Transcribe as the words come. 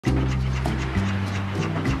Hi,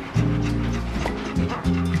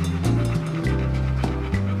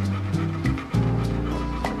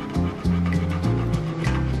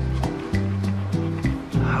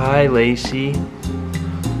 Lacey.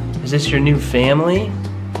 Is this your new family?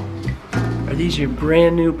 Are these your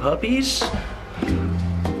brand new puppies?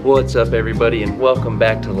 What's up, everybody, and welcome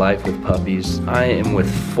back to Life with Puppies. I am with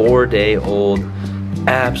 4-day-old,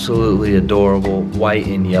 absolutely adorable white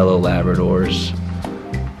and yellow Labradors.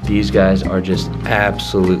 These guys are just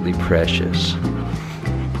absolutely precious.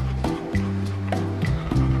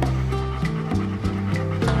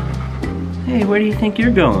 Hey, where do you think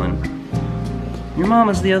you're going? Your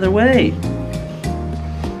mama's the other way.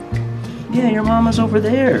 Yeah, your mama's over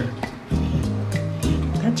there.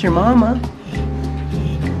 That's your mama.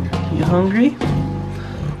 You hungry?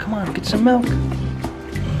 Come on, get some milk.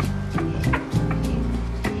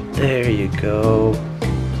 There you go.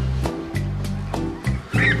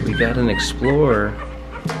 We got an explorer.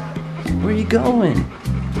 Where are you going?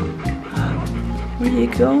 Where are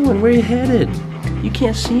you going? Where are you headed? You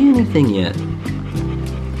can't see anything yet.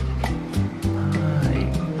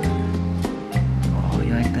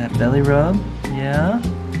 Belly rub? Yeah?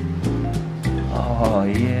 Oh,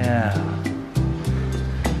 yeah.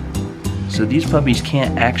 So these puppies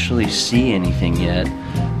can't actually see anything yet.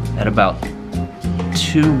 At about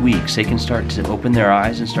 2 weeks, they can start to open their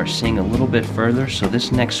eyes and start seeing a little bit further. So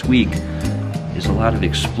this next week is a lot of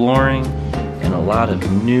exploring and a lot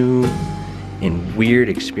of new and weird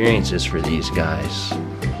experiences for these guys.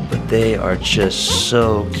 But they are just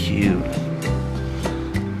so cute.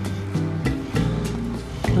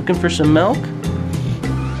 Looking for some milk?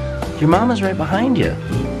 Your mama's right behind you.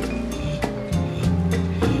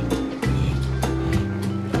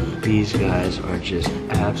 These guys are just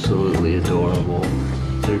absolutely adorable.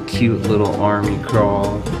 They're cute little army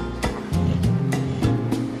crawl.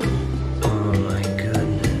 Oh my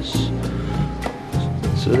goodness.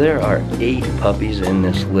 So there are 8 puppies in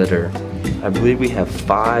this litter. I believe we have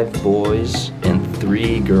 5 boys and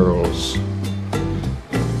 3 girls.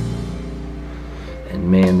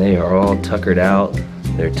 Man, they are all tuckered out.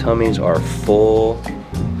 Their tummies are full.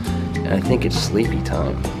 And I think it's sleepy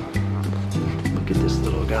time. Look at this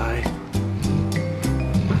little guy.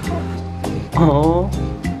 Oh,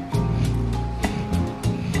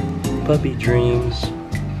 puppy dreams.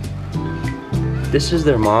 This is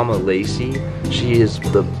their mama, Lacey. She is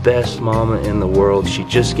the best mama in the world. She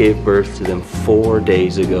just gave birth to them 4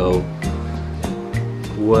 days ago.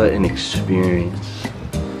 What an experience.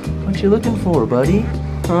 What you looking for, buddy?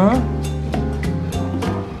 Huh?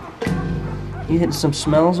 You hitting some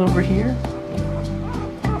smells over here?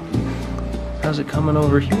 How's it coming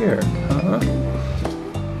over here? Huh?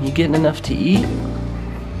 You getting enough to eat?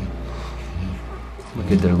 Look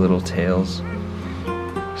at their little tails.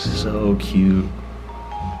 So cute.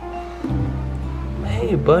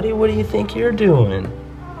 Hey, buddy, what do you think you're doing?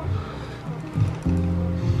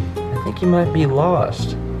 I think you might be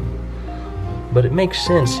lost. But it makes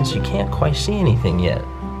sense since you can't quite see anything yet.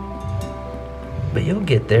 But you'll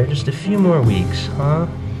get there, just a few more weeks, huh?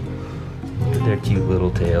 Look at their cute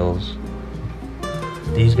little tails.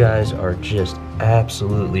 These guys are just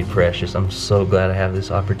absolutely precious. I'm so glad I have this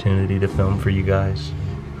opportunity to film for you guys.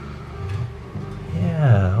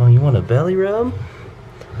 Yeah, oh, you want a belly rub?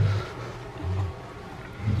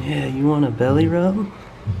 Yeah, you want a belly rub?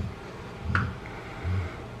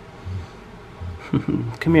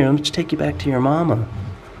 Come here, let's take you back to your mama.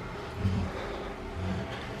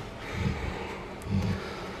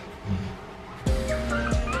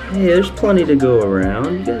 Hey, there's plenty to go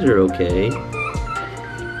around. You guys are okay.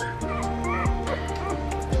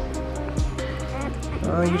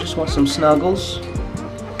 Oh, you just want some snuggles?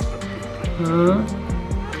 Huh?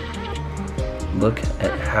 Look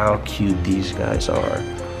at how cute these guys are.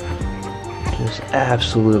 Just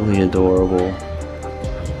absolutely adorable.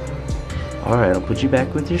 Alright, I'll put you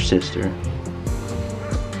back with your sister.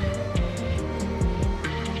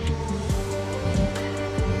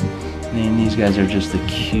 Man, these guys are just the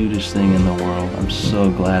cutest thing in the world. I'm so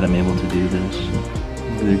glad I'm able to do this. Look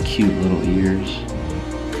at their cute little ears.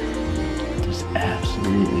 Just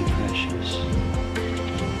absolutely precious.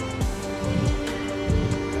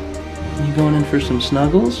 You going in for some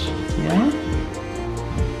snuggles? Yeah?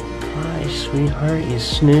 Hi, sweetheart. You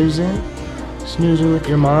snoozing? Snoozing with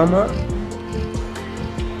your mama?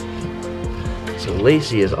 So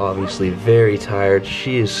Lacey is obviously very tired.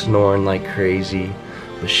 She is snoring like crazy,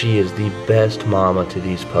 but she is the best mama to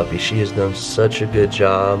these puppies. She has done such a good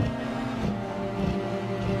job.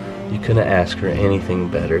 You couldn't ask for anything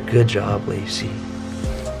better. Good job, Lacey.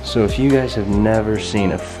 So if you guys have never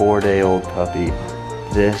seen a 4-day-old puppy,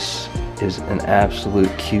 This is an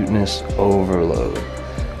absolute cuteness overload.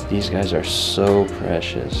 These guys are so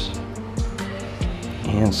precious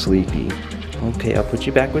and sleepy. Okay, I'll put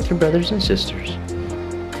you back with your brothers and sisters.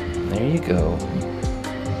 There you go.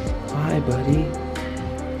 Hi, buddy.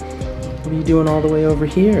 What are you doing all the way over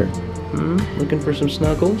here? Looking for some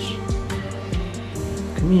snuggles?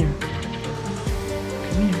 Come here.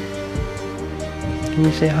 Come here. Can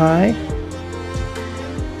you say hi?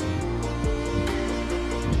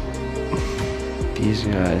 These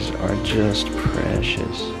guys are just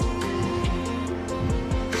precious.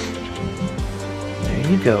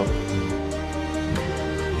 There you go.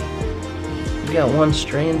 You got one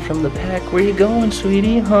straying from the pack. Where you going,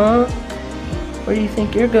 sweetie, huh? Where do you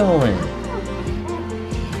think you're going?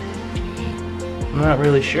 I'm not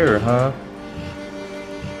really sure, huh?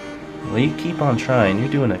 Well, you keep on trying. You're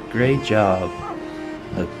doing a great job.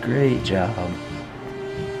 A great job.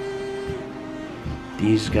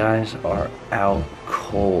 These guys are out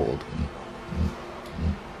cold.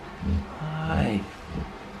 Hi.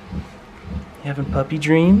 You having puppy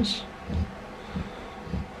dreams?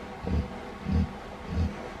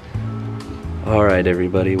 Alright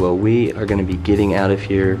everybody, well we are going to be getting out of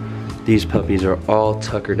here. These puppies are all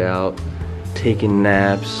tuckered out, taking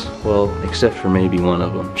naps, well except for maybe one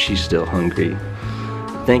of them. She's still hungry.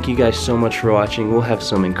 Thank you guys so much for watching. We'll have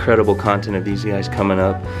some incredible content of these guys coming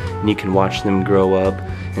up, and you can watch them grow up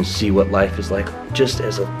and see what life is like just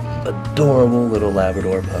as a adorable little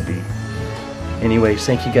Labrador puppy. Anyways,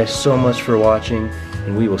 thank you guys so much for watching,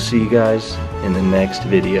 and we will see you guys in the next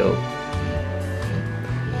video.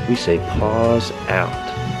 We say paws out.